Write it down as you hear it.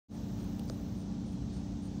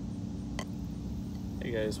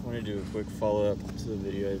Hey guys, wanted to do a quick follow-up to the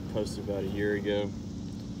video I posted about a year ago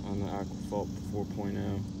on the Aquaphalt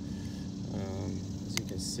 4.0. As you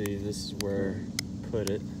can see, this is where I put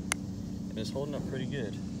it, and it's holding up pretty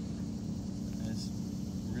good. And it's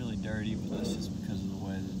really dirty, but that's just because of the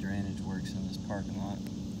way the drainage works in this parking lot.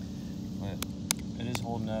 But it is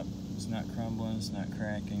holding up. It's not crumbling, it's not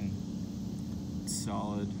cracking. It's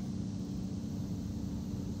solid.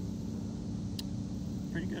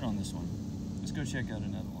 Pretty good on this one. Let's go check out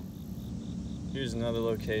another one. Here's another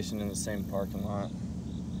location in the same parking lot.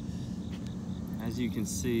 As you can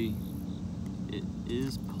see, it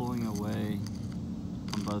is pulling away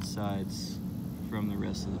on both sides from the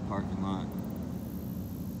rest of the parking lot.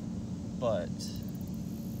 But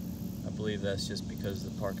I believe that's just because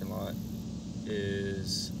the parking lot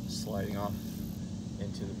is sliding off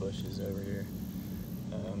into the bushes over here.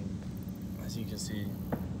 As you can see,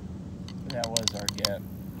 that was our gap,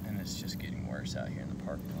 and it's just getting worse out here in the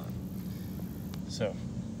parking lot. So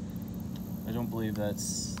I don't believe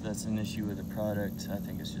that's an issue with the product. I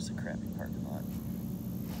think it's just a crappy parking lot.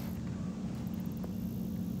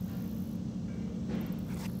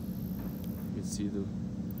 You can see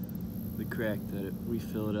the crack that we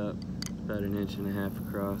filled up, about 1.5 inches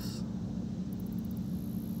across,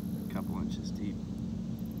 a couple inches deep.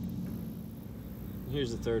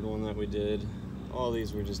 Here's the third one that we did. All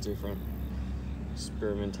these were just different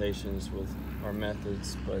experimentations with our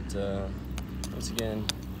methods, but once again,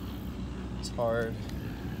 it's hard,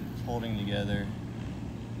 it's holding together,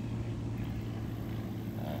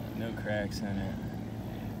 no cracks in it.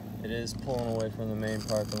 It is pulling away from the main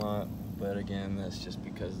parking lot, but again, that's just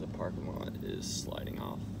because the parking lot is sliding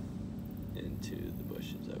off into the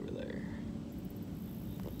bushes over there.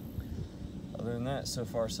 Other than that, so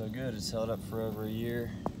far so good. It's held up for over a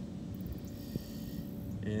year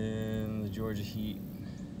in the Georgia heat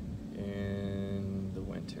in the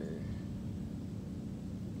winter.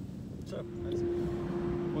 So,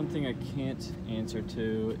 one thing I can't answer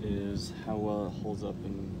to is how well it holds up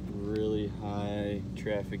in really high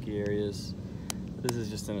traffic areas. This is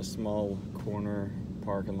just in a small corner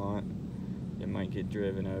parking lot. It might get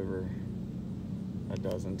driven over a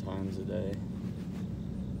dozen times a day.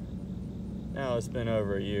 Now it's been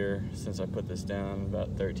over a year since I put this down,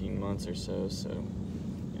 about 13 months or so, so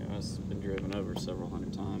you know, it's been driven over several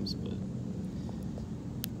hundred times. But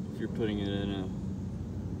if you're putting it in a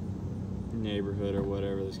neighborhood or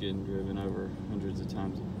whatever that's getting driven over hundreds of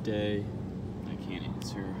times a day, I can't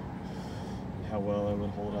answer how well it would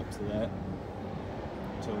hold up to that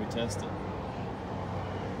until we test it.